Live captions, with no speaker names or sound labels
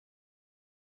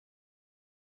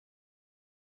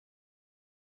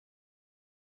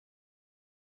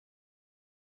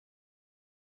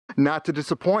Not to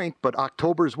disappoint, but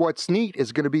October's What's Neat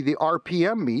is going to be the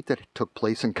RPM meet that took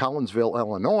place in Collinsville,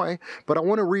 Illinois. But I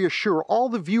want to reassure all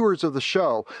the viewers of the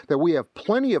show that we have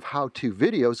plenty of how-to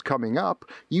videos coming up.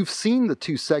 You've seen the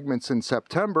 2 segments in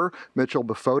September. Mitchell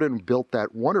Befoden built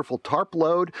that wonderful tarp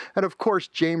load. And of course,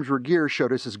 James Regier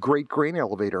showed us his great grain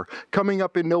elevator. Coming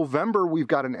up in November, we've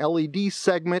got an LED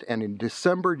segment. And in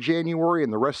December, January,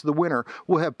 and the rest of the winter,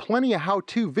 we'll have plenty of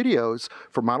how-to videos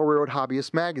for Model Railroad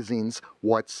Hobbyist Magazine's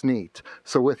What's Neat.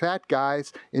 So with that,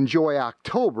 guys, enjoy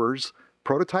October's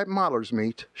Prototype Modelers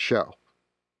Meet show.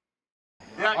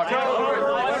 October's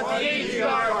What's Neat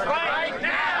starts right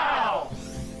now!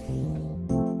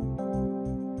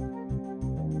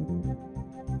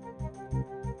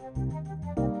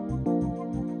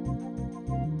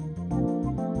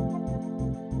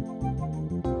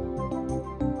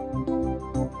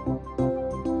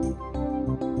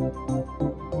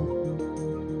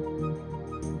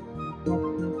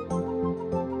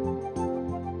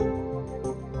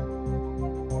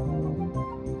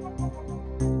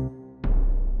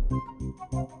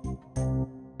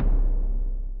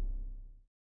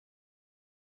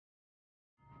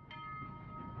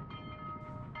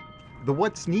 The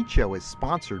What's Neat show is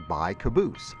sponsored by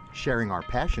Caboose, sharing our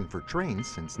passion for trains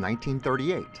since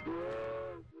 1938.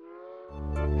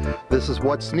 This is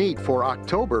What's Neat for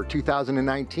October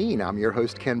 2019. I'm your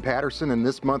host, Ken Patterson, and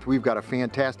this month we've got a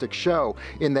fantastic show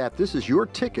in that this is your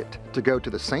ticket to go to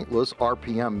the St. Louis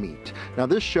RPM meet. Now,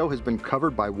 this show has been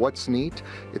covered by What's Neat.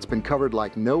 It's been covered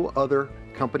like no other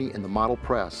company in the model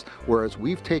press, whereas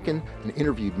we've taken and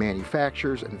interviewed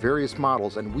manufacturers and various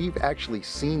models, and we've actually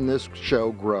seen this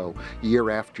show grow year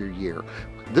after year.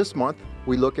 This month,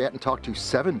 we look at and talk to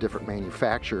 7 different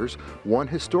manufacturers, 1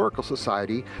 historical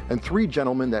society, and 3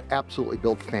 gentlemen that absolutely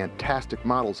built fantastic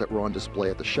models that were on display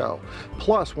at the show.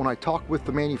 Plus, when I talk with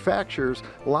the manufacturers,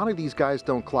 a lot of these guys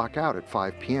don't clock out at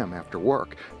 5 p.m. after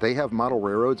work. They have model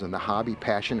railroads and the hobby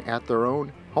passion at their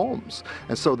own homes.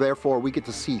 And so therefore we get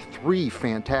to see 3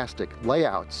 fantastic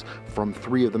layouts from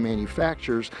 3 of the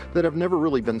manufacturers that have never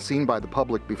really been seen by the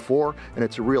public before, and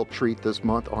it's a real treat this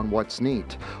month on What's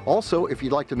Neat. Also, if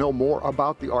you'd like to know more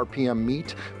about the RPM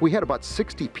meet, we had about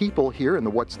 60 people here in the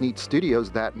What's Neat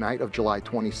studios that night of July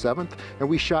 27th, and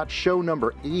we shot show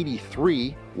number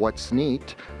 83, What's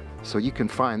Neat. So you can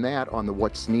find that on the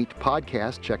What's Neat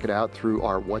podcast. Check it out through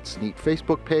our What's Neat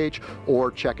Facebook page,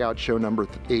 or check out show number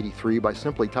 83 by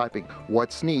simply typing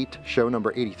What's Neat, show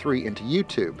number 83 into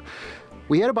YouTube.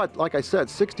 We had about, like I said,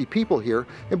 60 people here,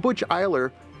 and Butch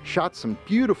Eiler shot some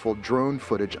beautiful drone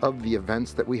footage of the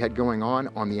events that we had going on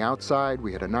the outside.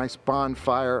 We had a nice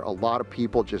bonfire, a lot of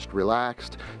people just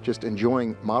relaxed, just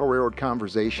enjoying model railroad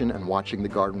conversation and watching the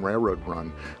Garden Railroad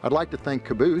run. I'd like to thank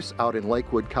Caboose out in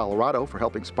Lakewood, Colorado for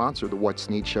helping sponsor the What's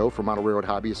Neat show for Model Railroad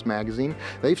Hobbyist Magazine.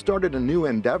 They've started a new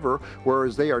endeavor,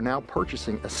 whereas they are now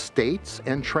purchasing estates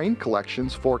and train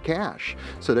collections for cash.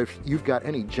 So that if you've got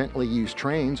any gently used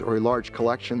trains or a large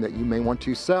collection that you may want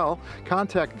to sell,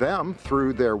 contact them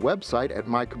through their website at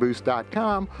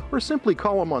mycaboose.com, or simply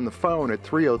call them on the phone at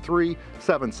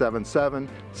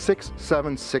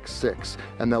 303-777-6766,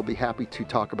 and they'll be happy to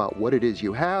talk about what it is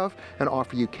you have and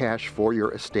offer you cash for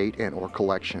your estate and or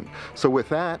collection. So with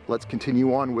that, let's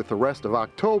continue on with the rest of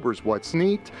October's What's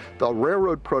Neat, the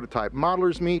Railroad Prototype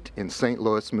Modelers Meet in St.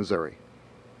 Louis, Missouri.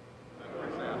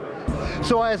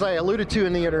 So as I alluded to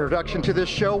in the introduction to this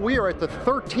show, we are at the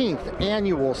 13th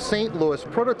annual St. Louis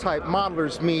Prototype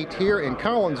Modelers Meet here in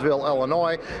Collinsville,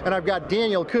 Illinois. And I've got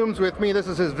Daniel Coombs with me. This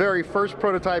is his very first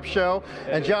prototype show.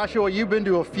 And Joshua, you've been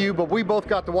to a few, but we both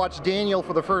got to watch Daniel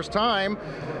for the first time.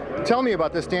 Tell me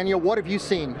about this, Daniel. What have you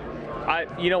seen?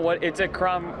 You know what? It's a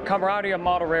camaraderie of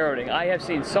model railroading. I have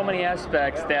seen so many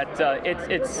aspects that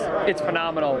it's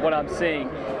phenomenal what I'm seeing.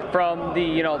 From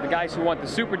the the guys who want the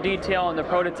super detail on the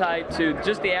prototype to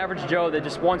just the average Joe that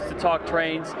just wants to talk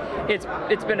trains.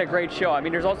 It's been a great show. I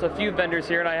mean, there's also a few vendors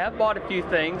here, and I have bought a few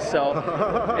things. So,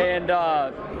 and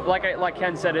like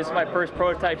Ken said, this is my first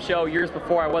prototype show. Years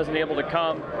before I wasn't able to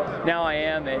come. Now I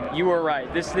am, and you were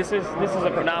right. This is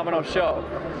a phenomenal show.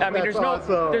 I mean,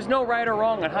 there's no right or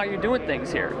wrong on how you're doing things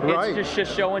here. Right. It's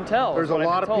just show and tell. There's a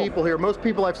lot of people here. Most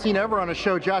people I've seen ever on a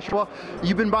show. Joshua,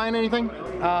 you been buying anything?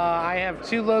 I have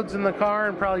 2 loads in the car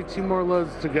and probably 2 more loads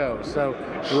to go. So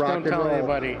don't tell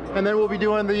anybody. And then we'll be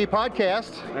doing the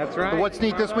podcast. That's right. The What's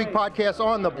Neat This Week podcast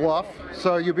on the Bluff.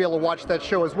 So you'll be able to watch that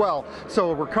show as well.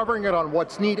 So we're covering it on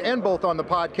What's Neat and both on the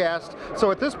podcast. So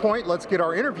at this point, let's get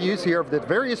our interviews here of the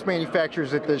various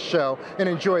manufacturers at this show and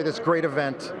enjoy this great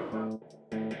event.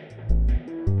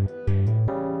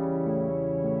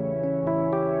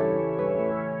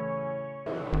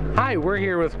 Hi, we're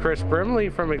here with Chris Brimley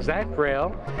from Exact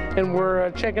Rail, and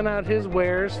we're checking out his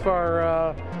wares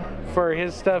for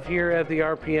his stuff here at the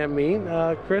RPM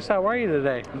meet. Chris, how are you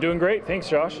today? I'm doing great, thanks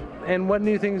Josh. And what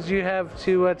new things do you have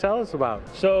to tell us about?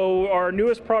 So our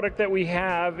newest product that we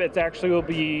have, it actually will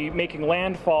be making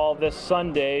landfall this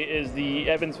Sunday, is the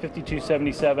Evans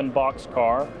 5277 box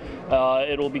car.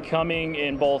 It'll be coming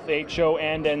in both HO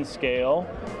and N scale.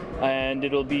 And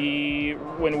it'll be,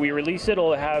 when we release it,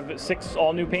 it'll have 6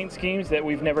 all-new paint schemes that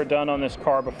we've never done on this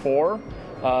car before.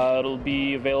 It'll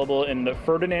be available in the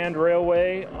Ferdinand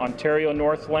Railway, Ontario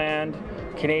Northland,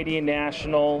 Canadian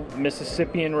National,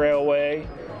 Mississippian Railway,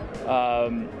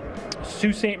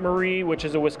 Sault Ste. Marie, which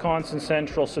is a Wisconsin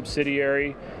Central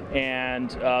subsidiary, and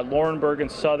Laurinburg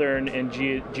and Southern in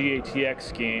GATX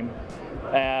scheme.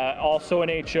 Also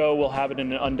in HO, we'll have it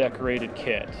in an undecorated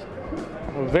kit.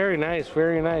 Very nice,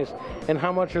 very nice. And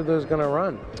how much are those going to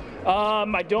run?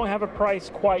 I don't have a price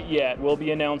quite yet. We'll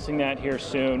be announcing that here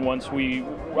soon once we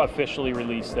officially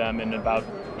release them in about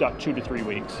 2 to 3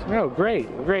 weeks. Oh,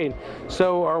 great, great.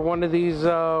 So are one of these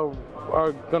are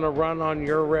going to run on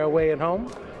your railway at home?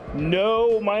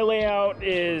 No, my layout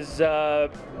is a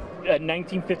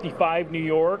 1955 New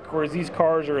York, whereas these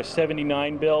cars are a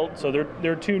 79 built, so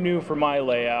they're too new for my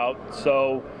layout.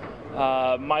 So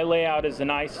my layout is an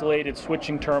isolated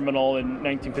switching terminal in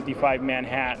 1955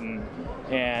 Manhattan,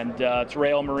 and it's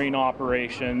rail marine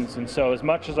operations. And so, as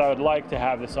much as I would like to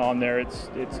have this on there, it's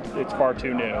far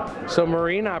too new. So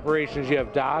marine operations, you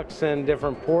have docks and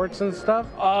different ports and stuff.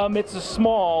 It's a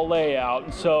small layout,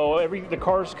 and so the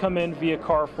cars come in via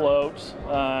car floats,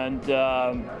 and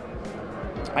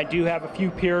I do have a few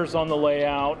piers on the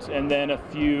layout, and then a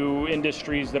few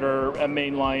industries that are a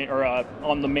mainline or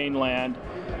on the mainland.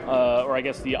 Or I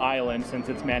guess the island, since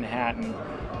it's Manhattan.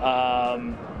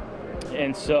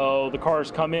 And so the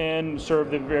cars come in,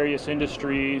 serve the various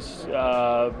industries,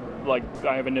 like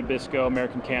I have a Nabisco,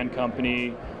 American Can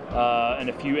Company, and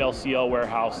a few LCL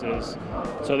warehouses.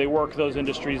 So they work those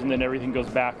industries, and then everything goes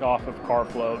back off of car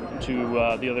float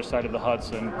to the other side of the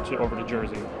Hudson, over to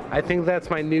Jersey. I think that's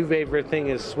my new favorite thing,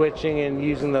 is switching and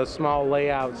using those small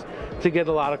layouts to get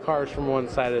a lot of cars from one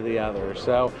side to the other.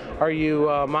 So are you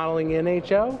modeling in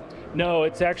HO? No,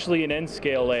 it's actually an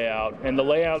N-scale layout, and the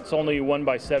layout's only 1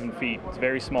 by 7 feet. It's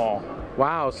very small.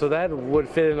 Wow, so that would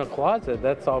fit in a closet.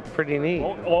 That's all pretty neat.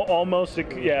 Almost,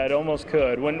 yeah, it almost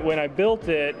could. When I built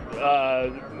it,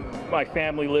 my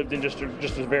family lived in just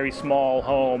a very small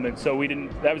home, and so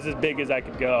that was as big as I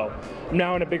could go. I'm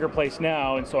now in a bigger place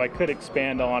now, and so I could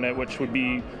expand on it, which would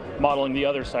be modeling the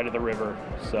other side of the river.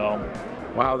 So.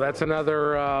 Wow, that's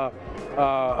another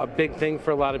a big thing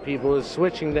for a lot of people, is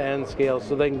switching to N scale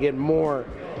so they can get more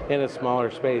in a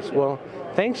smaller space. Well,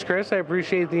 thanks, Chris. I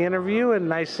appreciate the interview, and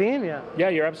nice seeing you. Yeah,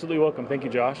 you're absolutely welcome. Thank you,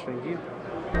 Josh. Thank you.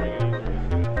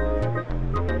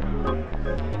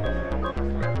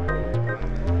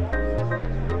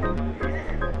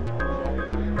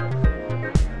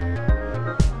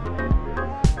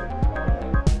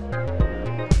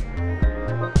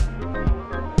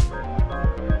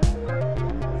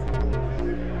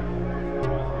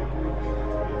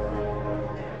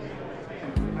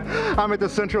 I'm at the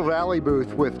Central Valley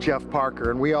booth with Jeff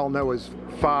Parker, and we all know his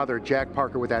father, Jack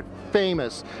Parker, with that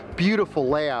famous, beautiful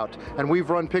layout, and we've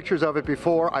run pictures of it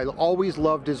before. I always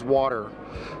loved his water.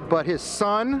 But his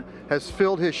son has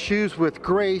filled his shoes with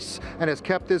grace and has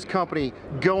kept this company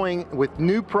going with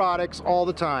new products all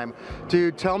the time.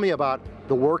 Dude, tell me about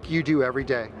the work you do every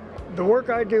day. The work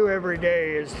I do every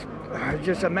day is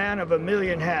just a man of a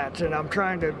million hats, and I'm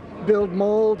trying to build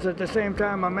molds at the same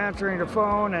time I'm answering the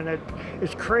phone, and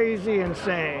it's crazy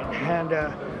insane.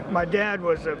 And my dad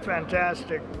was a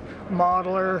fantastic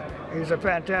modeler. He's a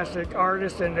fantastic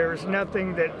artist, and there's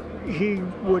nothing that he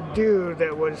would do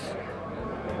that was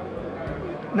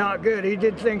not good. He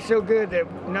did things so good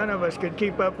that none of us could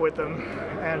keep up with him,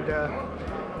 and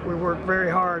we worked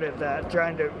very hard at that,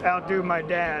 trying to outdo my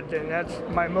dad, and that's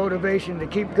my motivation to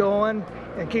keep going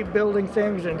and keep building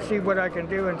things and see what I can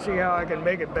do and see how I can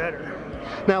make it better.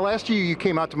 Now, last year you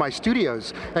came out to my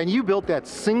studios and you built that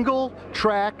single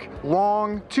track,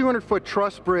 long, 200-foot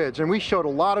truss bridge, and we showed a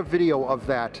lot of video of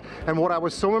that. And what I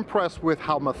was so impressed with,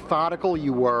 how methodical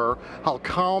you were, how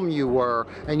calm you were,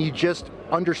 and you just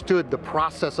understood the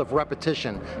process of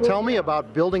repetition. Well, tell me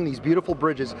about building these beautiful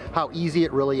bridges, how easy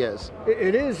it really is.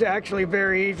 It is actually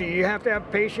very easy. You have to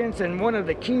have patience, and one of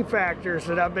the key factors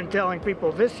that I've been telling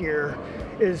people this year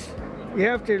is you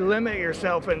have to limit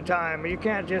yourself in time. You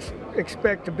can't just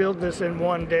expect to build this in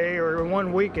one day or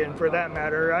one weekend for that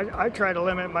matter. I try to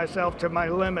limit myself to my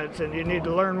limits, and you need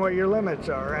to learn what your limits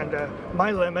are. And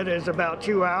my limit is about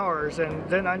 2 hours, and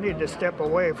then I need to step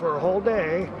away for a whole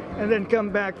day and then come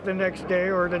back the next day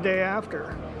or the day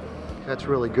after. That's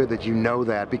really good that you know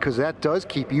that, because that does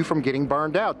keep you from getting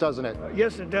burned out, doesn't it?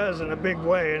 Yes, it does in a big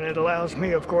way, and it allows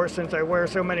me, of course, since I wear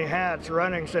so many hats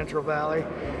running Central Valley,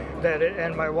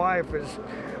 and my wife is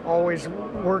always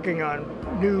working on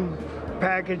new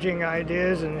packaging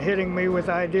ideas and hitting me with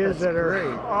ideas that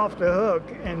are off the hook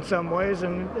in some ways,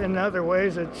 and in other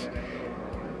ways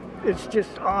it's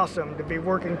just awesome to be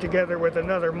working together with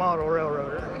another model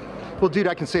railroader. Well, dude,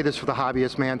 I can say this for the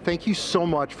hobbyist, man. Thank you so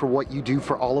much for what you do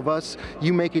for all of us.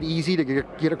 You make it easy to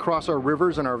get across our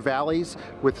rivers and our valleys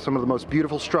with some of the most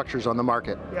beautiful structures on the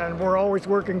market. Yeah, and we're always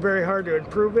working very hard to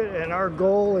improve it, and our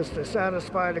goal is to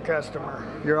satisfy the customer.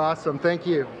 You're awesome. Thank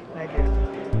you. Thank you.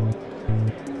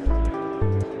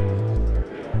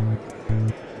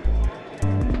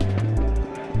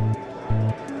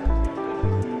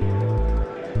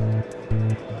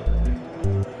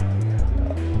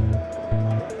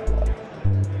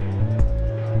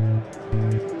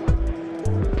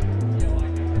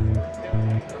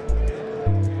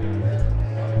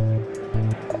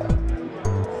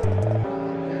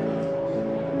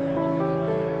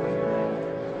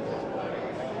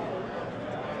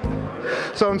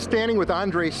 So I'm standing with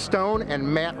Andre Stone and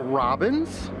Matt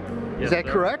Robbins. Yes, Is that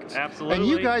sir. correct? Absolutely. And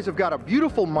you guys have got a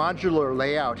beautiful modular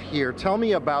layout here. Tell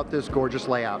me about this gorgeous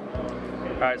layout.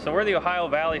 All right, so we're the Ohio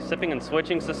Valley Sipping and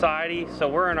Switching Society. So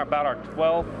we're in about our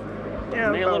 12th,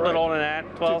 maybe a little bit older than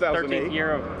that, 12th, 13th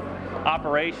year of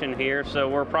operation here. So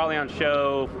we're probably on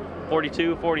show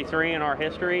 42, 43 in our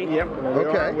history. Yep.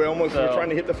 Okay. We're trying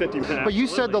to hit the 50. But you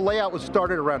said the layout was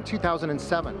started around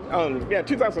 2007. Yeah,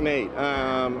 2008.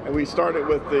 And we started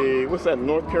with the, what's that,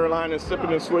 North Carolina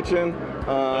Sipping and Switching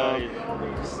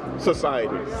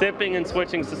Society. Sipping and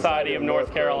Switching Society of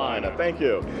North Carolina. Thank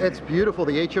you. It's beautiful,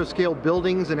 the HO scale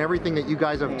buildings and everything that you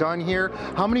guys have done here.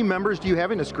 How many members do you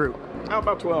have in this group?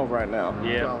 About 12 right now.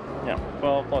 Yeah.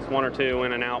 12 plus 1 or 2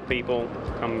 in and out people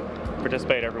come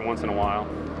participate every once in a while.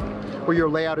 Well, your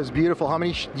layout is beautiful. How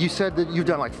many, you said that you've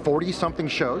done like 40 something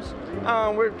shows?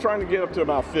 We're trying to get up to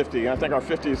about 50. I think our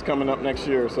 50 is coming up next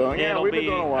year. So yeah, we've been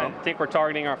doing a while. I think we're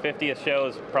targeting our 50th show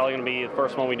is probably going to be the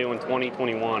first one we do in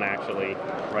 2021 actually.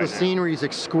 The scenery is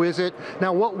exquisite.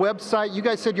 Now, what website, you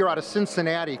guys said you're out of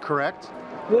Cincinnati, correct?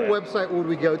 What website would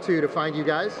we go to find you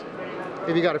guys?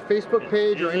 Have you got a Facebook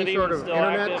page or any sort of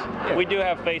internet? Yeah. We do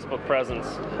have Facebook presence,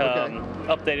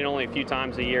 updated only a few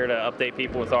times a year to update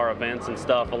people with our events and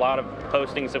stuff. A lot of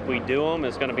postings, if we do them,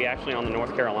 is going to be actually on the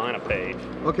North Carolina page.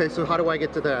 Okay, so how do I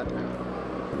get to that?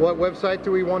 What website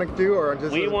do we want to do? Or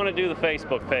just we want to do the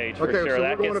Facebook page for sure. So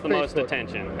that gets the most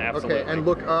attention, absolutely. Okay, and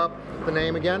look up the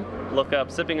name again? Look up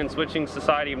Sipping and Switching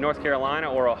Society of North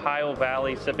Carolina or Ohio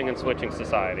Valley Sipping and Switching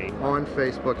Society. On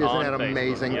Facebook. Isn't that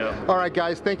amazing? Yep. All right,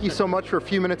 guys, thank you so much for a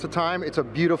few minutes of time. It's a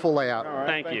beautiful layout. All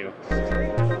right, thank you.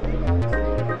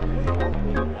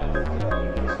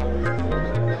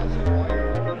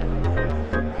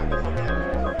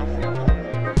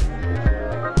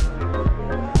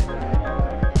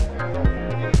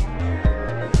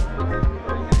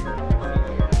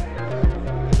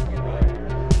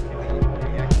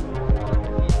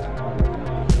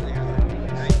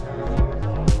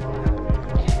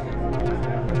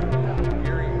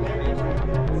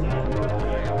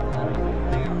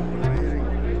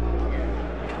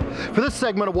 For this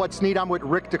segment of What's Neat, I'm with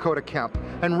Rick Dakota Kemp.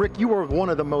 And Rick, you are one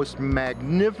of the most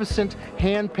magnificent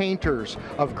hand painters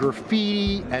of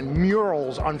graffiti and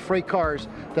murals on freight cars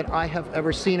that I have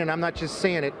ever seen, and I'm not just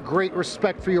saying it. Great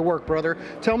respect for your work, brother.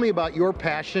 Tell me about your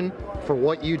passion for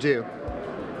what you do.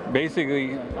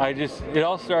 Basically, it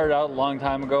all started out a long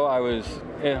time ago. I was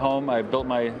at home, I built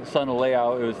my son a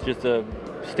layout. It was just a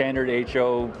standard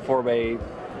HO 4x8.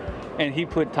 And he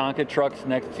put Tonka trucks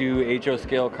next to HO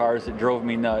scale cars that drove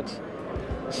me nuts.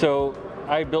 So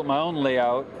I built my own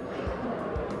layout,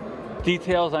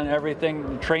 details on everything.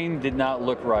 The train did not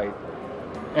look right.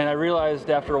 And I realized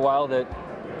after a while that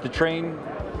the train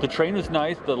was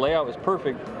nice, the layout was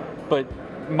perfect, but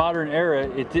modern era,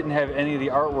 it didn't have any of the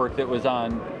artwork that was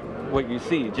on what you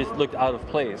see. It just looked out of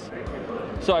place.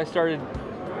 So I started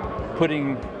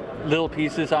putting little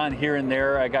pieces on here and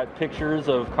there. I got pictures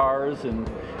of cars and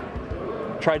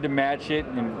tried to match it,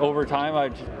 and over time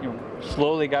I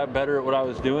slowly got better at what I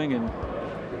was doing, and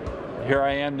here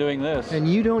I am doing this.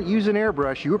 And you don't use an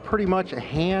airbrush, you're pretty much a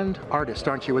hand artist,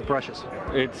 aren't you, with brushes?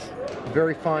 It's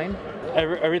very fine?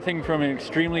 Everything from an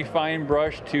extremely fine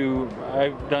brush to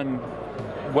I've done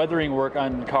weathering work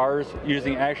on cars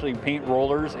using actually paint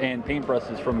rollers and paint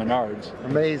brushes from Menards.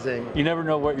 Amazing. You never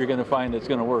know what you're going to find that's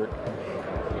going to work.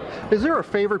 Is there a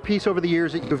favorite piece over the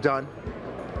years that you've done?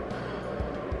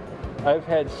 I've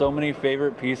had so many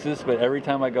favorite pieces, but every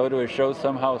time I go to a show,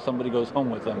 somehow somebody goes home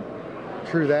with them.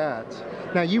 True that.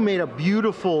 Now you made a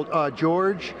beautiful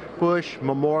George Bush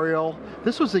Memorial.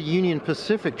 This was a Union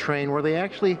Pacific train where they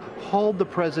actually hauled the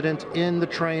president in the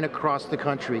train across the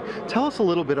country. Tell us a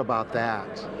little bit about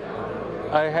that.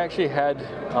 I actually had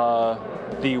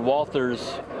the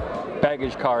Walters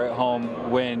baggage car at home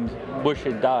when Bush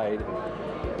had died.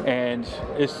 And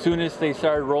as soon as they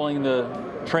started rolling the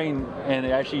train, and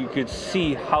actually you could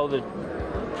see how the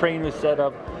train was set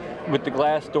up with the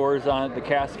glass doors on it, the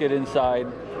casket inside,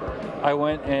 I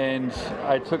went and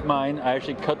I took mine. I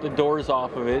actually cut the doors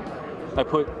off of it. I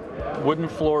put wooden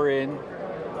floor in.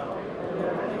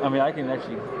 I mean, I can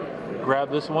actually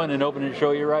grab this one and open it and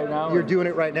show you right now. You're doing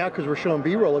it right now because we're showing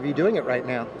B-roll of you doing it right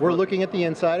now. We're looking at the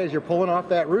inside as you're pulling off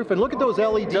that roof, and look at those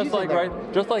LEDs. Just like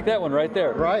just like that one right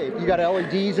there. Right. You got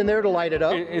LEDs in there to light it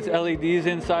up. It's LEDs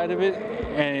inside of it,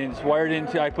 and it's wired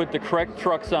into. I put the correct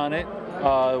trucks on it.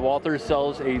 Walters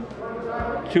sells a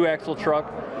 2-axle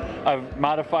truck. I've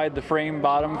modified the frame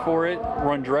bottom for it,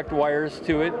 run direct wires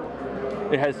to it.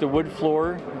 It has the wood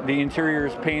floor, the interior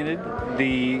is painted,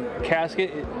 the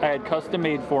casket I had custom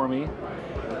made for me,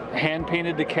 hand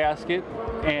painted the casket,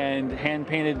 and hand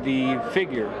painted the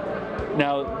figure.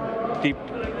 Now, the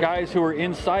guys who were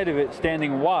inside of it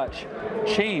standing watch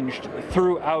changed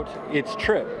throughout its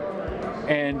trip.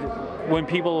 And when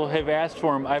people have asked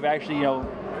for them, I've actually,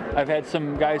 I've had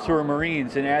some guys who are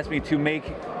Marines and asked me to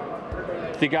make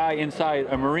the guy inside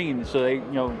a Marine, so they,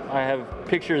 I have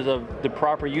pictures of the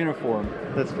proper uniform.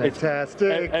 That's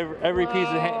fantastic. Every piece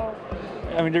of hand.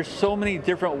 I mean, there's so many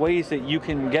different ways that you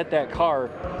can get that car,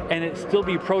 and it still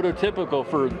be prototypical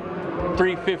for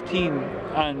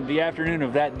 3:15 on the afternoon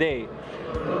of that day.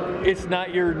 It's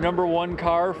not your #1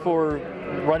 car for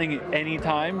running at any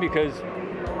time because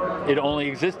it only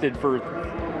existed for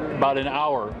about an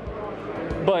hour.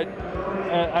 But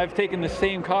I've taken the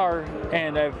same car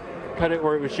and I've cut it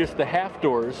where it was just the half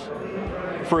doors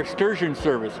for excursion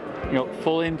service.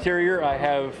 Full interior. I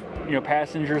have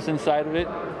passengers inside of it.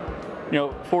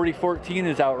 4014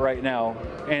 is out right now,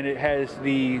 and it has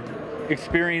the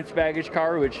experience baggage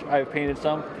car, which I've painted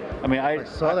some. I mean, I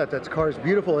saw that. That car's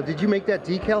beautiful. Did you make that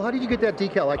decal? How did you get that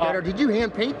decal like that, or did you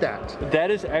hand paint that?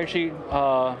 That is actually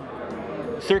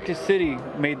Circus City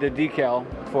made the decal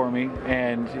for me,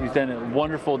 and he's done a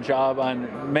wonderful job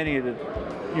on many of the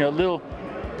little.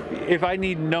 If I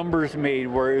need numbers made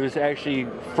where it was actually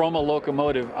from a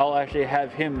locomotive, I'll actually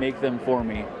have him make them for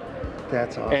me.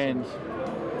 That's awesome. And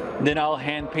then I'll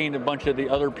hand paint a bunch of the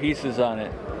other pieces on it.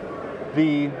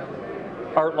 The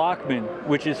Art Lockman,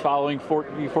 which is following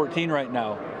 14 right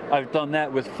now, I've done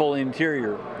that with full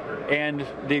interior. And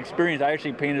the experience, I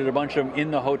actually painted a bunch of them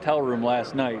in the hotel room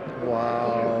last night.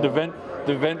 Wow.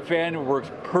 The vent fan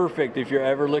works perfect if you're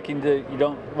ever looking to, you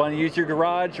don't want to use your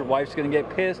garage, your wife's going to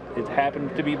get pissed. It's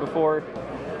happened to me before.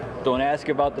 Don't ask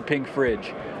about the pink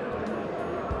fridge.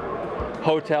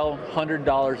 Hotel,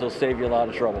 $100 will save you a lot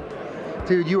of trouble.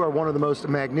 Dude, you are one of the most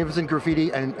magnificent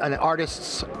graffiti and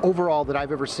artists overall that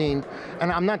I've ever seen.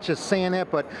 And I'm not just saying that,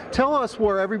 but tell us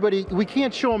where everybody, we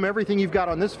can't show them everything you've got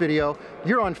on this video.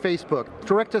 You're on Facebook.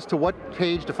 Direct us to what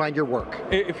page to find your work.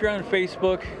 If you're on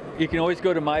Facebook, you can always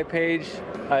go to my page.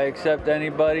 I accept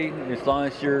anybody as long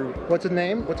as you're... What's the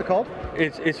name? What's it called?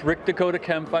 It's Rick Dakota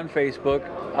Kemp on Facebook.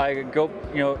 I go,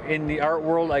 in the art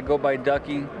world, I go by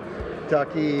Ducky.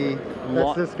 Ducky,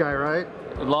 that's this guy, right?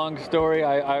 Long story.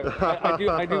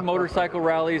 I do motorcycle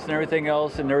rallies and everything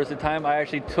else, and there was a time I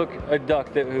actually took a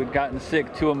duck that had gotten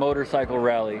sick to a motorcycle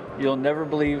rally. You'll never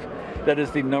believe that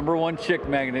is the #1 chick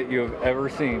magnet you have ever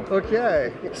seen.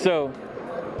 Okay. So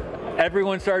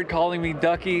everyone started calling me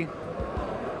Ducky.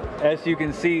 As you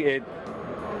can see, it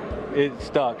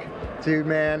stuck. Dude,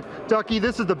 man. Ducky,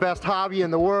 this is the best hobby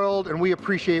in the world, and we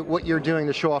appreciate what you're doing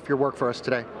to show off your work for us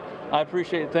today. I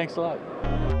appreciate it. Thanks a lot.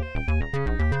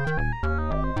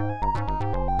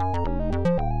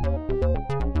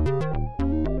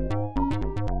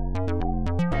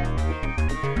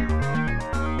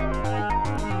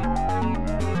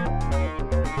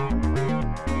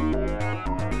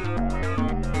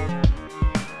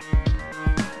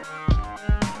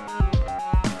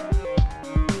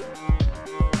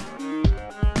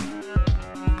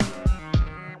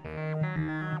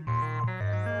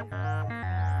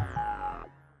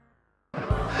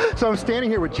 So I'm standing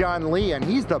here with John Lee, and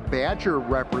he's the Badger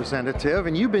representative,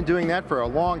 and you've been doing that for a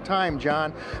long time,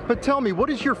 John. But tell me, what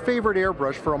is your favorite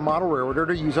airbrush for a model railroader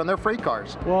to use on their freight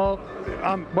cars? Well,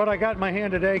 what I got in my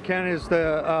hand today, Ken, is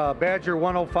the Badger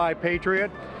 105 Patriot.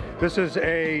 This is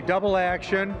a double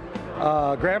action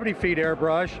gravity feed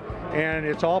airbrush, and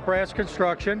it's all brass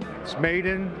construction. It's made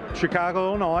in Chicago,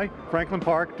 Illinois, Franklin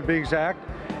Park to be exact.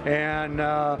 And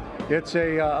it's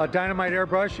a dynamite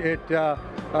airbrush. It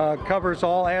covers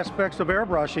all aspects of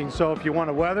airbrushing. So if you want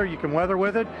to weather, you can weather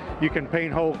with it. You can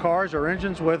paint whole cars or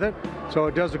engines with it. So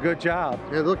it does a good job.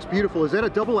 It looks beautiful. Is that a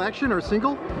double action or a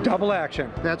single? Double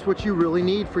action. That's what you really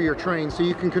need for your train, so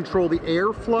you can control the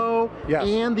airflow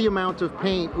and the amount of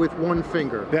paint with one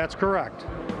finger. That's correct.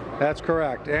 That's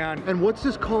correct. And what's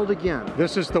this called again?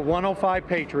 This is the 105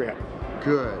 Patriot.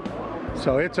 Good.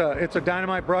 So it's a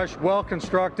dynamite brush, well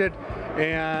constructed,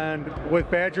 and with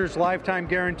Badger's lifetime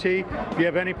guarantee, if you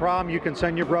have any problem, you can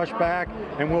send your brush back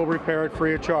and we'll repair it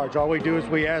free of charge. All we do is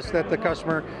we ask that the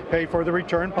customer pay for the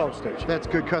return postage. That's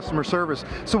good customer service.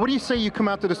 So what do you say you come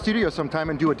out to the studio sometime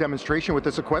and do a demonstration with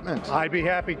this equipment? I'd be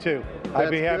happy to.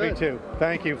 I'd be happy to.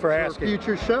 Thank you for asking. Our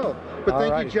future show. But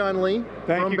thank you, John Lee.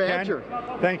 Thank from you, Badger.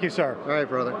 Ken. Thank you, sir. All right,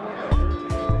 brother.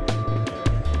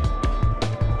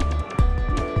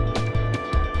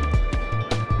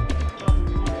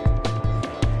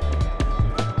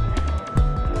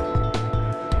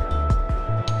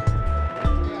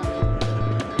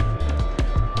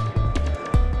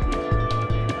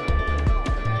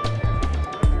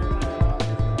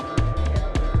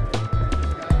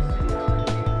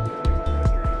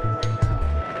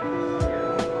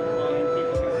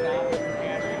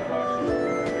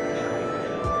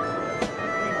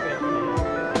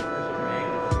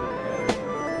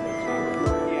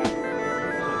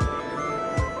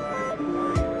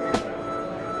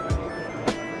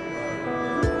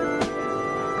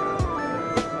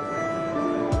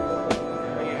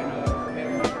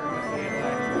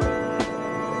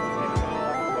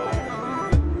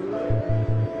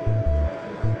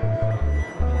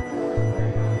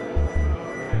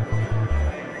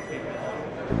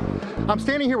 I'm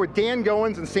standing here with Dan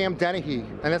Goins and Sam Dennehy,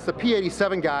 and that's the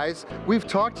P87 guys. We've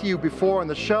talked to you before on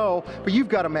the show, but you've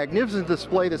got a magnificent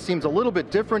display that seems a little bit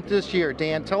different this year.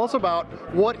 Dan, tell us about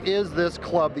what is this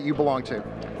club that you belong to?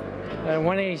 The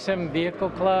 187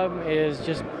 Vehicle Club is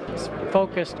just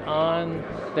focused on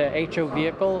the HO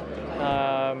vehicle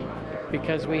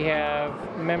because we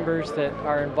have members that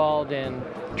are involved in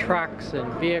trucks and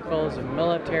vehicles and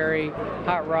military,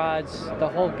 hot rods, the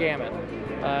whole gamut.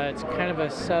 It's kind of a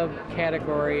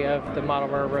subcategory of the model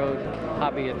railroad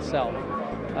hobby itself.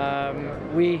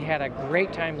 We had a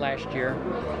great time last year.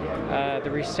 The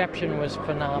reception was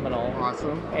phenomenal.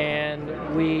 Awesome.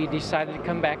 And we decided to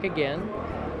come back again.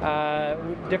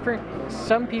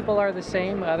 Some people are the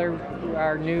same, other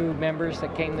are new members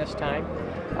that came this time.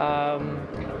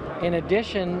 In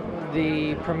addition,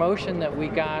 the promotion that we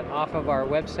got off of our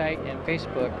website and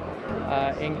Facebook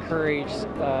encouraged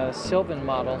Sylvan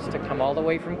models to come all the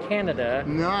way from Canada.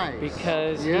 Nice.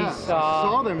 Because he I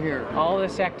saw them here. All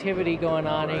this activity going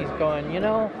on, and he's going, you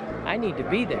know, I need to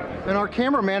be there. And our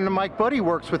cameraman, Mike Buddy,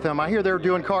 works with them. I hear they're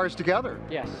doing cars together.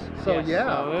 Yes. So yes.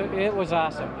 So it was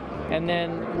awesome. And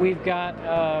then we've got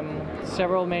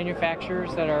several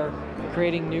manufacturers that are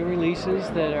creating new releases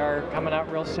that are coming out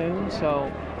real soon.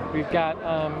 So we've got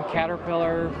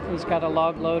Caterpillar, who's got a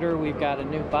log loader. We've got a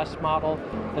new bus model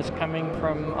that's coming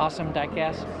from Awesome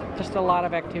Diecast. Just a lot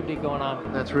of activity going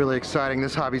on. That's really exciting.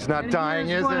 This hobby's not dying,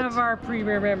 is it? One of our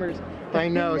premier members. I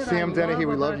know, Sam Dennehy,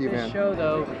 we love you, man. The show,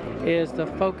 though, is the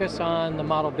focus on the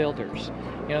model builders.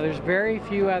 You know, there's very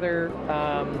few other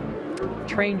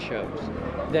train shows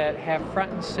that have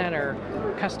front and center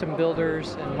custom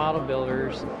builders and model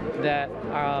builders that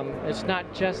it's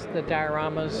not just the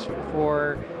dioramas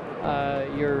for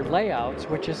your layouts,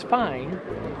 which is fine,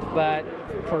 but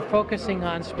for focusing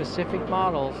on specific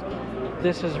models,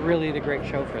 this is really the great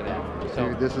show for that. So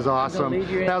dude, this is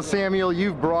awesome. Now, Samuel,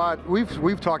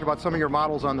 we've talked about some of your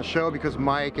models on the show because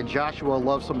Mike and Joshua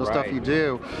love some of the stuff you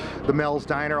do, the Mel's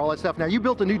Diner, all that stuff. Now, you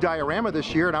built a new diorama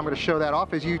this year, and I'm going to show that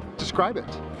off as you describe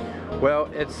it. Well,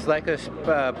 it's like a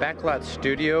backlot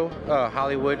studio,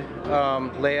 Hollywood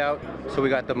layout. So we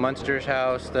got the Munsters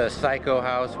house, the Psycho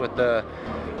house with the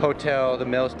hotel, the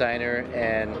Mills Diner,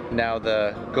 and now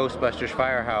the Ghostbusters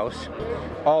firehouse,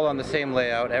 all on the same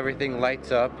layout. Everything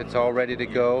lights up. It's all ready to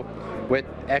go with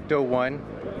Ecto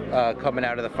 1 coming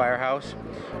out of the firehouse.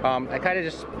 I kind of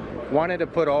just wanted to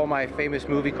put all my famous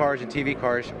movie cars and TV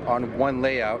cars on one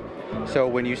layout. So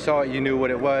when you saw it, you knew what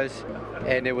it was.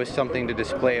 and it was something to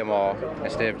display them all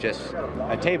instead of just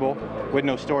a table with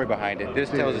no story behind it. This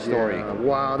tells a story. Yeah.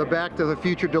 Wow, the Back to the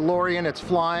Future DeLorean, it's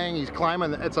flying, he's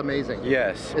climbing, it's amazing.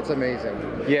 Yes. It's amazing.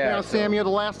 Yeah. Now, Sam, the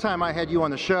last time I had you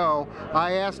on the show,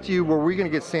 I asked you, were we going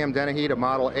to get Sam Dennehy to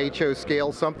model HO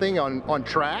scale something on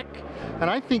track? And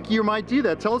I think you might do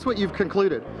that. Tell us what you've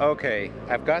concluded. Okay,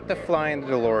 I've got the flying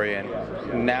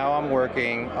DeLorean. Now I'm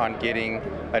working on getting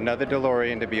another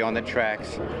DeLorean to be on the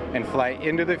tracks and fly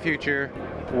into the future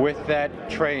with that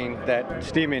train, that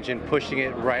steam engine, pushing it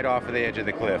right off of the edge of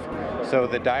the cliff. So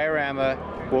the diorama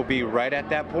will be right at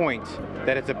that point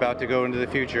that it's about to go into the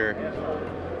future,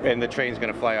 and the train's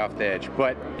going to fly off the edge.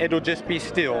 But it'll just be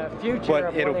still,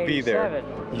 but it'll be there.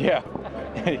 Yeah.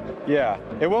 Yeah.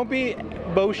 It won't be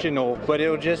motional, but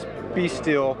it'll just be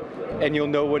still, and you'll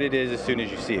know what it is as soon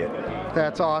as you see it.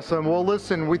 That's awesome. Well,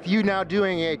 listen, with you now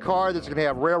doing a car that's going to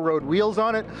have railroad wheels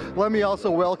on it, let me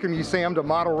also welcome you, Sam, to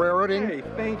Model Railroading. Hey,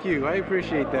 thank you. I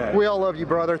appreciate that. We all love you,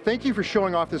 brother. Thank you for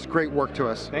showing off this great work to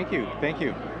us. Thank you. Thank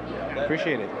you.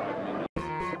 Appreciate it.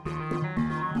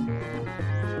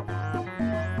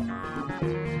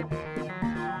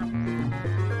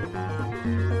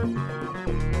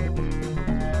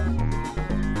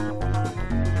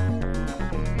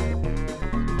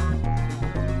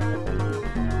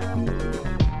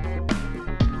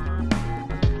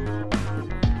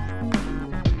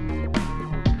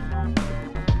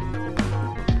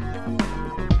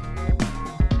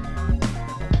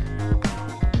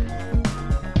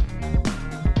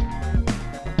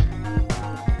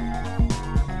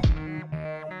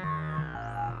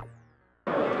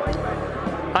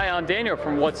 I'm Daniel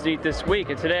from What's Neat This Week,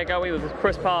 and today I got with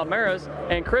Chris Palomares.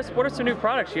 And Chris, what are some new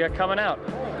products you got coming out?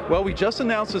 Well, we just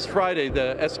announced this Friday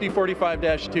the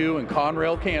SD45-2 and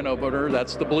Conrail cano motor,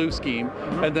 that's the blue scheme,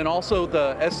 and then also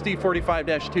the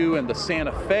SD45-2 and the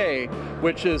Santa Fe,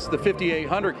 which is the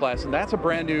 5800 class, and that's a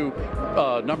brand new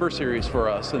number series for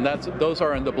us, and those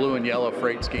are in the blue and yellow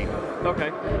freight scheme.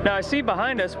 Okay. Now I see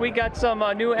behind us we got some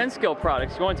new N-scale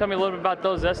products. You want to tell me a little bit about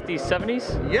those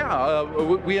SD70s? Yeah,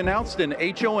 we announced in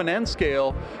HO and N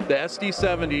scale the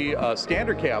SD70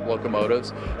 standard cab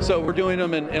locomotives. So we're doing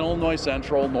them in Illinois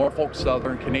Central, Norfolk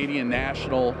Southern, Canadian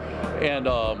National, and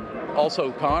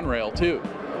also Conrail too.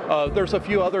 There's a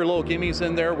few other little gimmies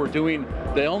in there. We're doing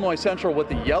the Illinois Central with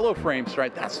the yellow frame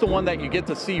stripe. That's the one that you get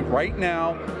to see right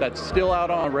now that's still out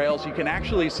on rails. You can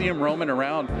actually see them roaming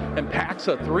around in packs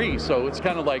of 3, so it's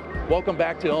kind of like welcome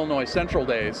back to Illinois Central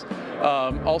days.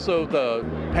 Also the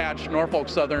patch Norfolk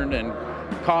Southern and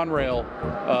Conrail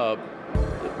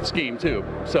scheme too.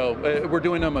 So we're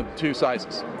doing them in 2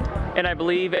 sizes. And I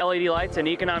believe LED lights and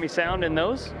economy sound in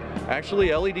those?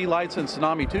 Actually, LED lights and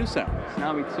Tsunami 2 sound.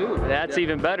 Tsunami 2, that's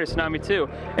even better, Tsunami 2.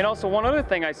 And also one other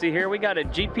thing I see here, we got a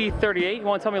GP38. You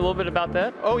want to tell me a little bit about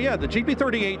that? Oh yeah, the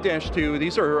GP38-2,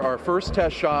 these are our first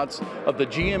test shots of the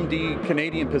GMD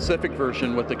Canadian Pacific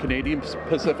version with the Canadian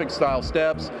Pacific style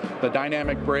steps, the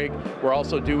dynamic brake. We're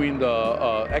also doing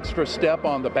the extra step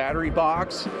on the battery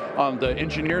box on the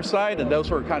engineer side, and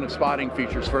those are kind of spotting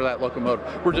features for that locomotive.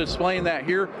 We're displaying that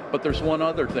here, but there's one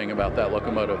other thing about that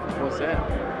locomotive. What's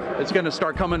that? It's going to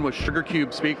start coming with sugar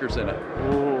cube speakers in it.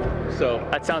 Ooh. So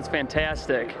that sounds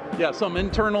fantastic. Yeah, some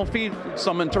internal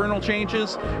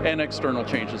changes and external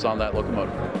changes on that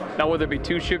locomotive. Now, will there be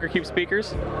 2 sugar cube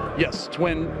speakers? Yes,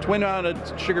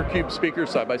 twin-mounted sugar cube speakers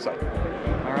side by side.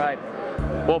 All right.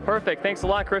 Well, perfect. Thanks a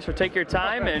lot, Chris, for taking your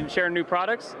time and sharing new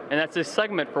products. And that's this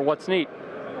segment for What's Neat.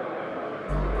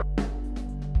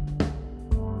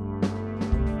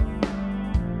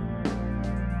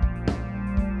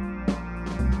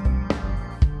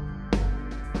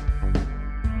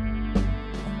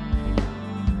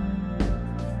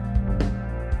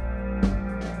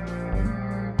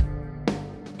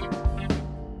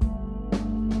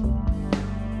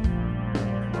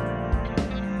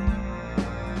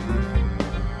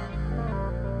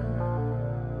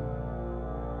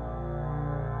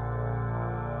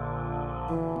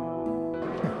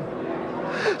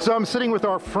 So I'm sitting with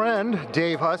our friend,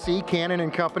 Dave Hussey, Canon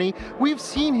and Company. We've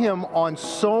seen him on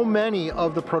so many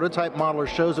of the prototype modeler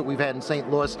shows that we've had in St.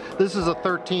 Louis. This is the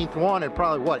 13th one, and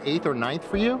probably, what, 8th or 9th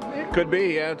for you? It could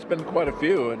be, yeah. It's been quite a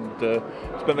few, and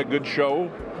it's been a good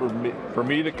show for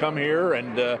me to come here,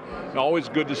 and always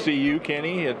good to see you,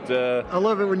 Kenny. I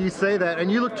love it when you say that,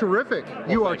 and you look terrific.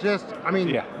 You are just, I mean,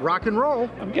 yeah. Rock and roll.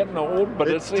 I'm getting old, but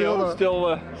it's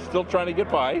still trying to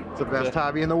get by. It's the best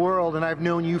hobby in the world, and I've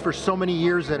known you for so many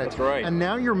years in it. That's right. And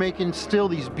now you're making still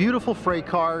these beautiful freight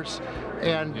cars,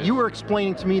 and you were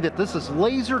explaining to me that this is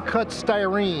laser cut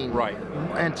styrene. Right.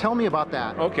 And tell me about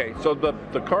that. Okay, so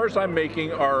the cars I'm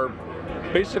making are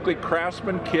basically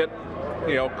Craftsman kit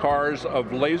cars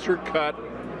of laser cut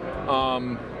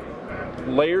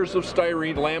layers of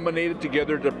styrene laminated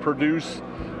together to produce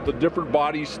the different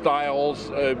body styles,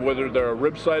 whether they're a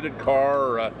rib-sided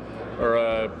car or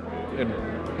a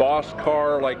embossed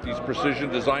car like these precision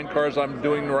design cars I'm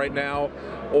doing right now,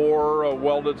 or a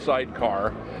welded side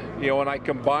car. And I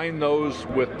combine those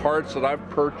with parts that I've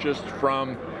purchased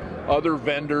from other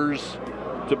vendors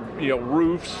to,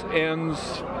 roofs,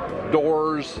 ends,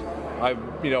 doors. I've,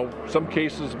 some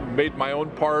cases made my own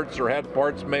parts or had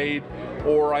parts made,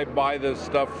 or I buy this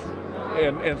stuff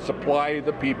and supply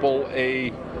the people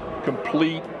a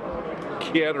complete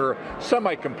kit or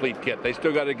semi-complete kit. They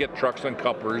still got to get trucks and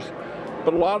couplers,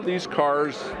 but a lot of these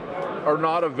cars are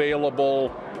not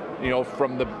available,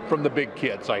 from the big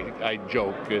kits. I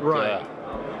joke.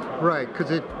 Right,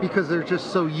 because they're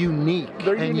just so unique.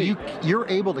 They're unique. You're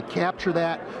able to capture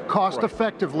that cost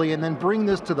effectively and then bring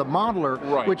this to the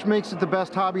modeler, which makes it the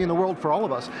best hobby in the world for all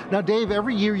of us. Now, Dave,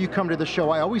 every year you come to the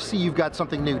show, I always see you've got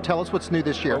something new. Tell us what's new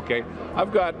this year. Okay,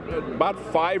 I've got about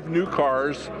 5 new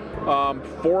cars.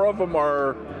 4 of them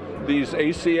are these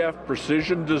ACF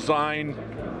precision design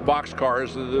box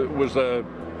cars. It was a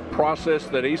process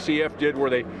that ACF did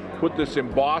where they put this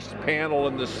embossed panel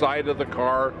in the side of the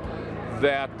car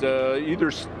that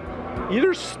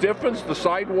either stiffens the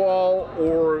sidewall,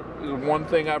 or one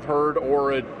thing I've heard,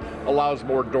 or it allows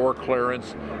more door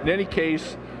clearance. In any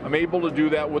case, I'm able to do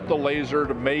that with the laser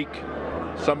to make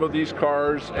some of these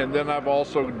cars, and then I've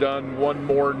also done one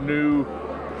more new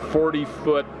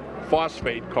 40-foot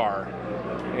phosphate car,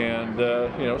 and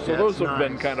so those have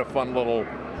been kind of fun little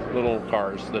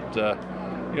cars that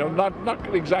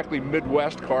not exactly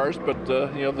Midwest cars, but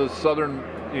the southern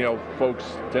folks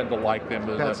tend to like them.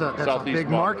 That's a big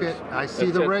models. market. I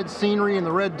see the red scenery and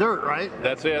the red dirt, right?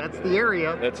 That's it. That's the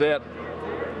area. That's it.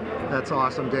 That's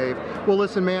awesome, Dave. Well,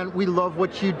 listen, man, we love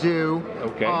what you do.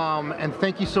 Okay. And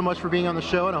thank you so much for being on the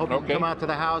show, and I hope you can come out to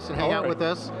the house and hang out with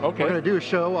us. Okay. We're going to do a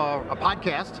show, a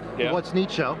podcast, the What's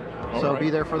Neat show. So be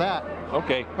there for that.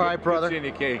 Okay. All right, brother. Good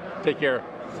seeing you, Kay. Take care.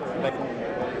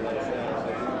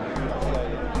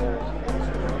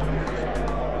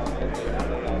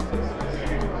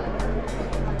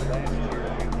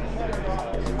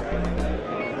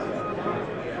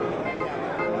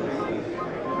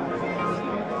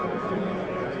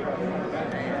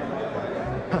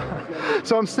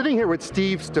 So I'm sitting here with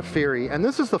Steve Stafiri, and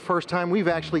this is the first time we've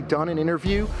actually done an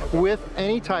interview with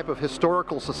any type of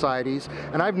historical societies,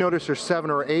 and I've noticed there's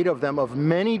 7 or 8 of them of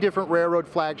many different railroad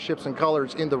flagships and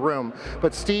colors in the room.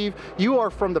 But Steve, you are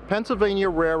from the Pennsylvania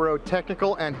Railroad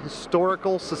Technical and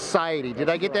Historical Society. Did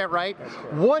I get that right?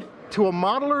 What, to a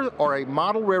modeler or a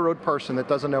model railroad person that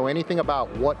doesn't know anything about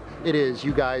what it is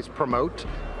you guys promote,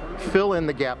 fill in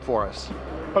the gap for us.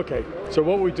 Okay, so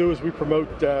what we do is we promote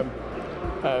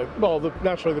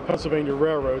naturally the Pennsylvania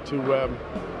Railroad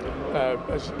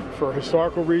for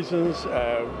historical reasons.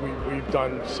 We've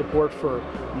done support for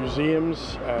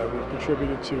museums. We've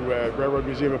contributed to Railroad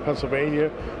Museum of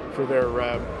Pennsylvania for their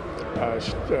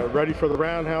Ready for the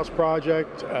Roundhouse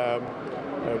project.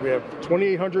 We have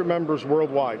 2,800 members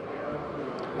worldwide.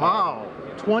 Wow.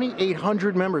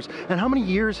 2,800 members. And how many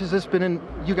years has this been in,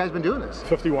 you guys been doing this?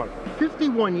 51.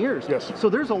 51 years? Yes. So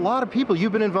there's a lot of people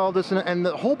you've been involved in this, and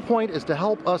the whole point is to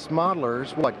help us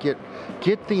modelers,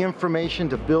 get the information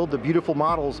to build the beautiful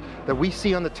models that we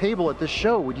see on the table at this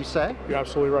show, would you say? You're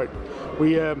absolutely right.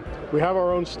 We have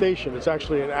our own station. It's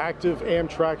actually an active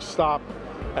Amtrak stop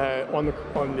on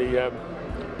the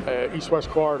east-west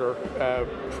corridor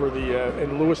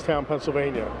in Lewistown,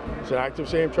 Pennsylvania. It's an active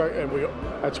Amtrak,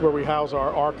 and that's where we house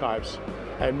our archives.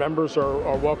 And members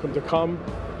are welcome to come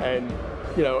and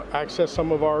access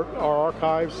some of our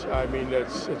archives. I mean,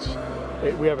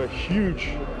 we have a huge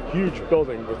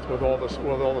building with all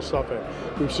the stuff in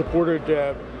it. We've supported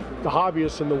the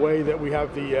hobbyists in the way that we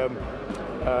have the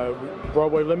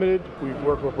Broadway Limited. We've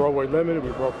worked with Broadway Limited.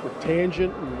 We've worked with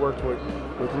Tangent. We worked with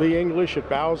Lee English at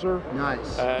Bowser.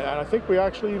 Nice. And I think we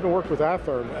actually even worked with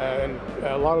Athern and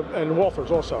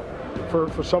Walthers also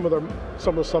for some of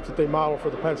the stuff that they model for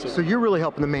the Pennsy. So you're really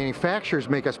helping the manufacturers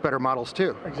make us better models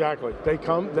too. Exactly. They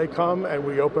come and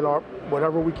we open up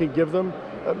whatever we can give them,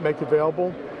 make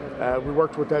available. We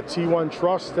worked with that T1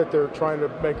 Trust that they're trying to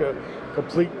make a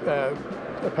complete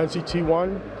Pennsy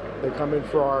T1. They come in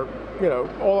for our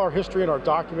all our history and our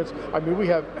documents. I mean, we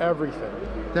have everything.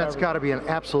 That's got to be an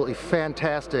absolutely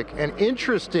fantastic and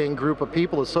interesting group of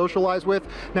people to socialize with.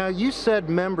 Now, you said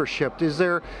membership. Is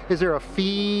there a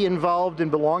fee involved in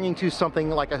belonging to something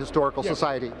like a historical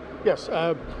society? Yes.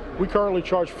 We currently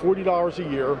charge $40 a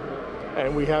year,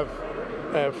 and we have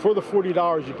For the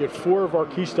 $40, you get 4 of our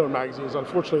Keystone magazines.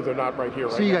 Unfortunately, they're not right here.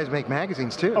 So you guys make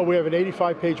magazines too? Oh, we have an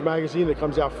 85-page magazine that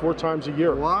comes out 4 times a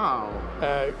year. Wow.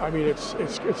 I mean, it's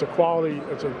a quality.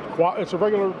 It's a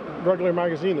regular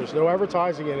magazine. There's no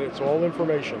advertising in it. It's all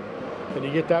information, and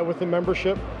you get that with the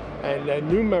membership. And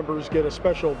new members get a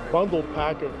special bundled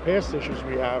pack of past issues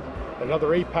we have, another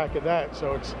 8-pack of that.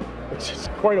 So it's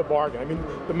quite a bargain. I mean,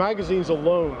 the magazines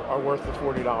alone are worth the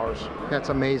 $40. That's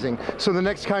amazing. So the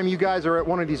next time you guys are at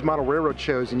one of these model railroad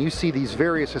shows and you see these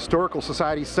various historical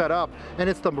societies set up, and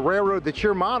it's the railroad that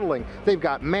you're modeling, they've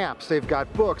got maps, they've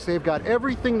got books, they've got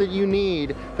everything that you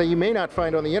need that you may not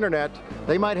find on the internet.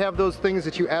 They might have those things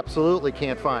that you absolutely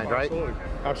can't find, right? Absolutely.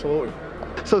 Absolutely.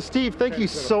 So Steve, thank you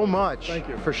so much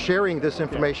for sharing this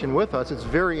information with us. It's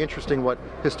very interesting what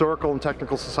historical and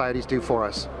technical societies do for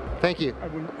us. Thank you.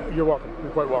 You're welcome.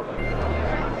 You're quite welcome.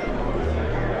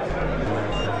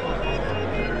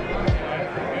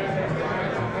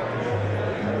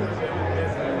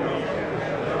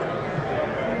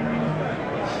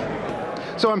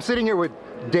 So I'm sitting here with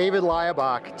David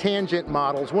Liebach, Tangent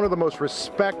Models, one of the most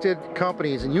respected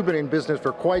companies, and you've been in business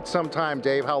for quite some time,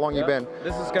 Dave. How long you been?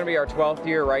 This is going to be our 12th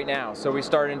year right now. So we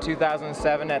started in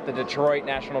 2007 at the Detroit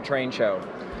National Train Show.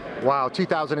 Wow,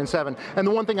 2007. And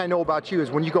the one thing I know about you is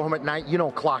when you go home at night, you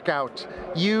don't clock out.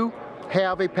 You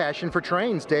have a passion for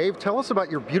trains, Dave. Tell us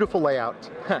about your beautiful layout.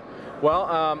 Well,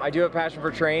 I do have a passion for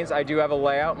trains. I do have a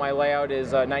layout. My layout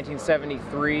is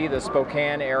 1973, the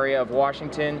Spokane area of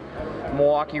Washington,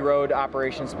 Milwaukee Road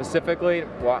operation specifically.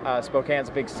 Spokane's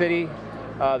a big city.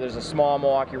 There's a small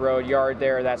Milwaukee Road yard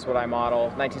there. That's what I model.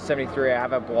 1973, I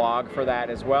have a blog for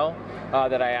that as well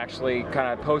that I actually kind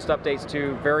of post updates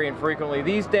to very infrequently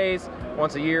these days,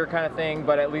 once a year kind of thing,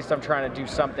 but at least I'm trying to do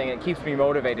something. It keeps me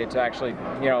motivated to actually,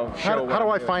 you know, show How do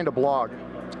I find a blog?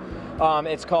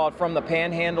 It's called From the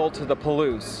Panhandle to the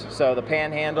Palouse. So the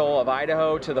Panhandle of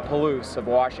Idaho to the Palouse of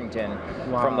Washington.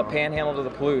 Wow. From the Panhandle to the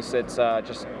Palouse, it's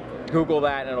just Google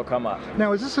that and it'll come up.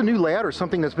 Now, is this a new layout or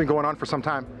something that's been going on for some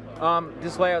time?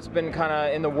 This layout's been kind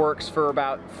of in the works for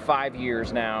about 5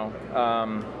 years now.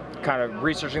 Kind of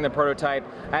researching the prototype.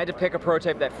 I had to pick a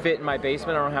prototype that fit in my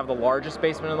basement. I don't have the largest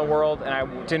basement in the world, and I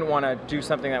didn't want to do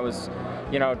something that was,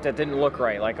 you know, that didn't look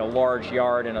right, like a large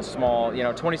yard and a small, you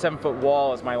know, 27-foot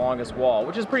wall is my longest wall,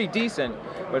 which is pretty decent,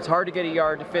 but it's hard to get a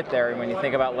yard to fit there when you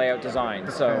think about layout design.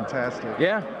 That's so fantastic.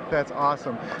 Yeah. That's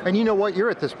awesome. And you know what? You're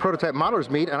at this prototype modelers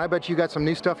meet, and I bet you got some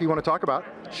new stuff you want to talk about.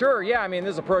 Sure, yeah, I mean,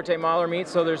 this is a prototype modeler meet,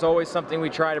 so there's always something we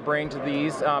try to bring to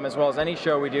these, as well as any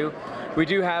show we do. We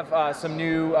do have some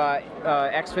new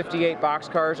X58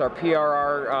 boxcars, our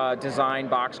PRR design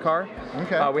boxcar.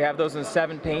 Okay. We have those in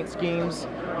 7 paint schemes.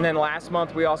 And then last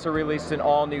month we also released an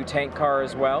all-new tank car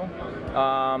as well.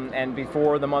 And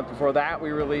the month before that,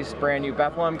 we released brand new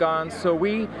Bethlehem guns. So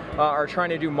we are trying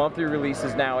to do monthly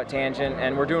releases now at Tangent,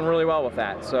 and we're doing really well with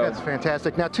that. So that's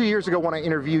fantastic. Now, 2 years ago when I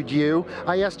interviewed you,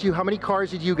 I asked you how many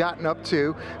cars had you gotten up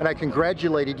to, and I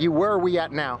congratulated you. Where are we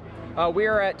at now? We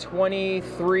are at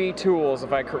 23 tools,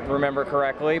 if I remember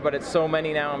correctly, but it's so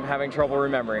many now I'm having trouble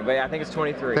remembering. But yeah, I think it's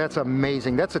 23. That's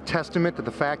amazing. That's a testament to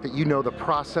the fact that you know the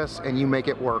process and you make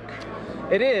it work.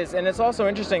 It is, and it's also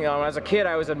interesting. As a kid,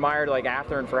 I always admired like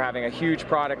Athearn for having a huge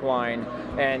product line,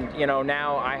 and you know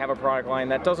now I have a product line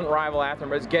that doesn't rival Athearn,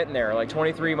 but it's getting there. Like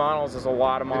 23 models is a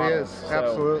lot of models. It is, so.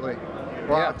 Absolutely.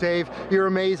 Wow, yeah. Dave, you're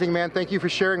amazing, man. Thank you for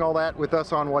sharing all that with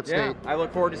us on What's State. I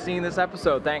look forward to seeing this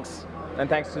episode. Thanks, and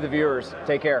thanks to the viewers.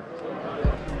 Take care.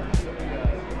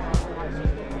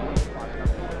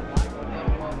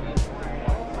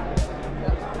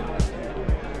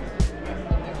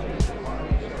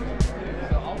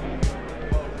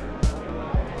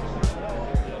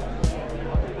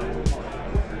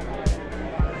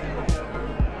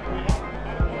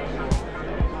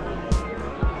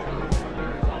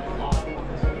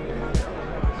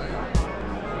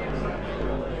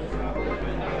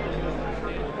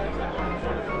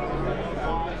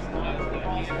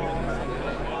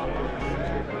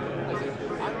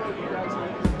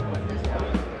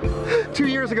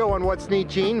 Ago on What's Neat,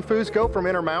 Gene Fusco from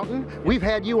Intermountain. We've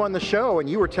had you on the show and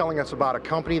you were telling us about a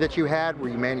company that you had where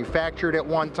you manufactured at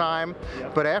one time.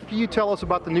 Yep. But after you tell us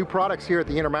about the new products here at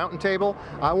the Intermountain table,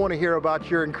 I want to hear about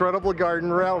your incredible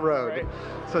garden railroad.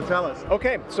 Right. So tell us.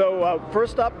 Okay, so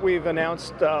first up we've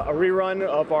announced a rerun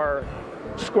of our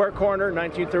Square Corner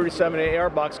 1937 AR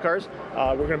boxcars.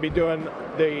 We're going to be doing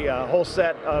the whole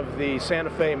set of the Santa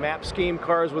Fe map scheme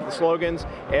cars with the slogans,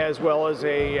 as well as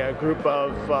a group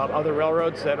of other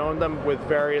railroads that own them with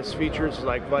various features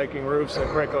like Viking roofs and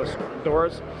Crankos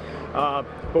doors.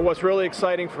 But what's really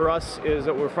exciting for us is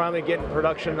that we're finally getting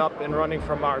production up and running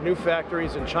from our new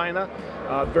factories in China.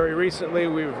 Very recently,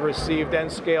 we've received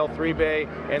N-scale 3-bay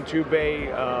and 2-bay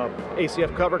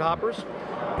ACF covered hoppers.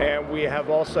 And we have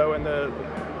also, in the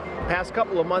past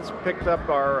couple of months, picked up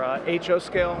our HO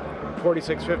scale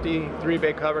 4650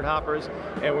 3-bay covered hoppers,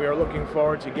 and we are looking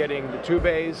forward to getting the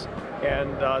 2-bays and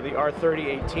the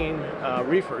R3018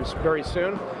 reefers very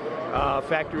soon.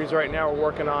 Factories right now are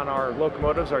working on our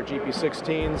locomotives, our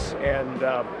GP16s and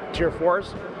Tier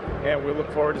 4s, and we look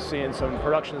forward to seeing some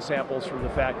production samples from the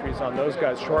factories on those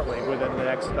guys shortly within the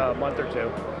next month or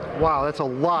two. Wow, that's a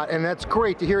lot, and that's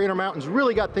great to hear Intermountain's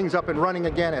really got things up and running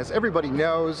again, as everybody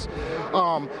knows.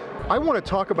 I want to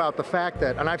talk about the fact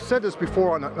that, and I've said this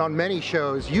before on many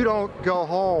shows, you don't go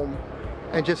home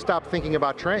and just stop thinking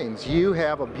about trains. You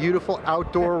have a beautiful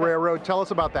outdoor railroad. Tell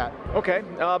us about that. Okay,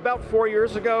 about 4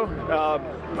 years ago,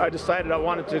 I decided I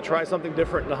wanted to try something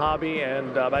different in the hobby,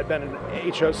 and I've been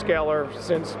an HO scaler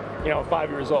since 5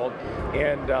 years old,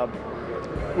 and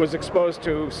was exposed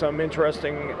to some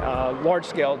interesting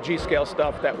large-scale G-scale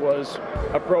stuff that was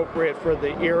appropriate for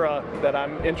the era that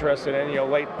I'm interested in,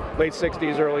 late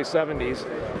 60s, early 70s,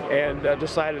 and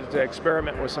decided to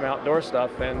experiment with some outdoor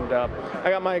stuff. And I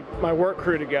got my work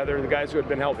crew together, the guys who had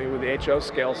been helping me with the HO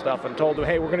scale stuff, and told them,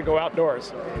 hey, we're going to go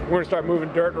outdoors. We're going to start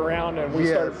moving dirt around, and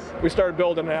we started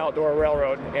building an outdoor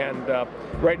railroad. And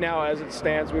right now, as it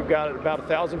stands, we've got about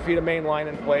 1,000 feet of main line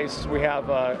in place. We have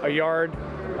a yard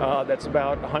that's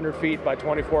about 100 feet by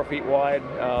 24 feet wide.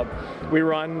 We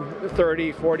run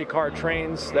 30, 40 car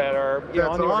trains that are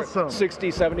awesome. 60,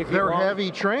 70 feet They're long.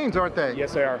 heavy trains, aren't they?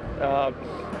 Yes, they are.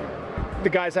 The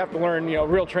guys have to learn,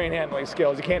 real train handling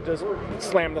skills. You can't just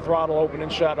slam the throttle open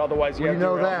and shut, otherwise you have to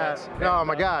know that. Oh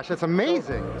my gosh, that's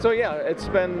amazing. So yeah, it's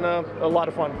been a lot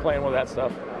of fun playing with that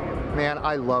stuff. Man,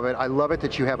 I love it. I love it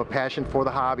that you have a passion for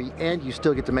the hobby and you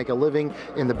still get to make a living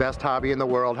in the best hobby in the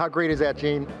world. How great is that,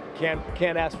 Gene?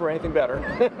 Can't ask for anything better.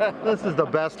 This is the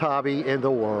best hobby in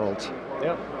the world.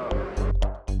 Yep.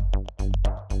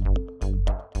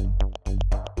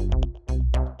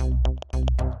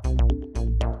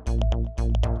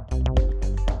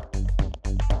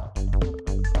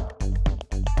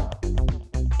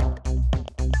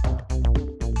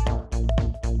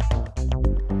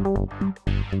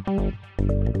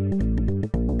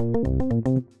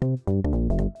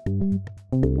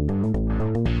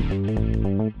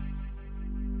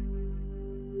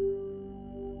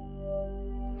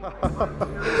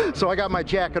 So I got my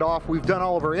jacket off. We've done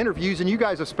all of our interviews, and you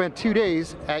guys have spent 2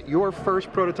 days at your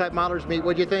first prototype modelers meet.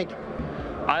 What do you think?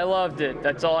 I loved it.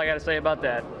 That's all I got to say about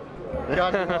that.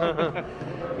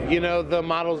 The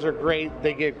models are great.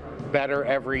 They get better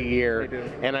every year,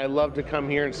 and I love to come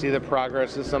here and see the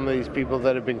progress of some of these people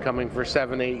that have been coming for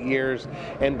 7, 8 years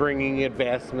and bringing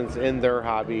advancements in their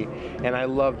hobby. And I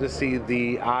love to see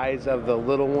the eyes of the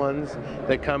little ones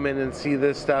that come in and see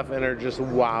this stuff and are just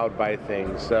wowed by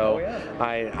things. So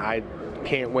I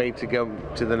can't wait to go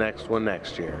to the next one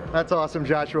next year. That's awesome,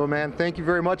 Joshua, man. Thank you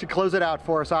very much. And close it out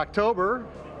for us. October.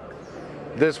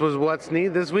 This was What's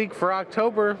Neat this week for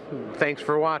October. Thanks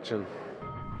for watching.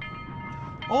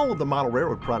 All of the model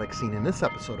railroad products seen in this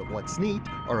episode of What's Neat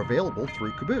are available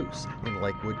through Caboose in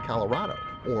Lakewood, Colorado,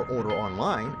 or order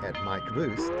online at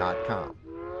mycaboose.com.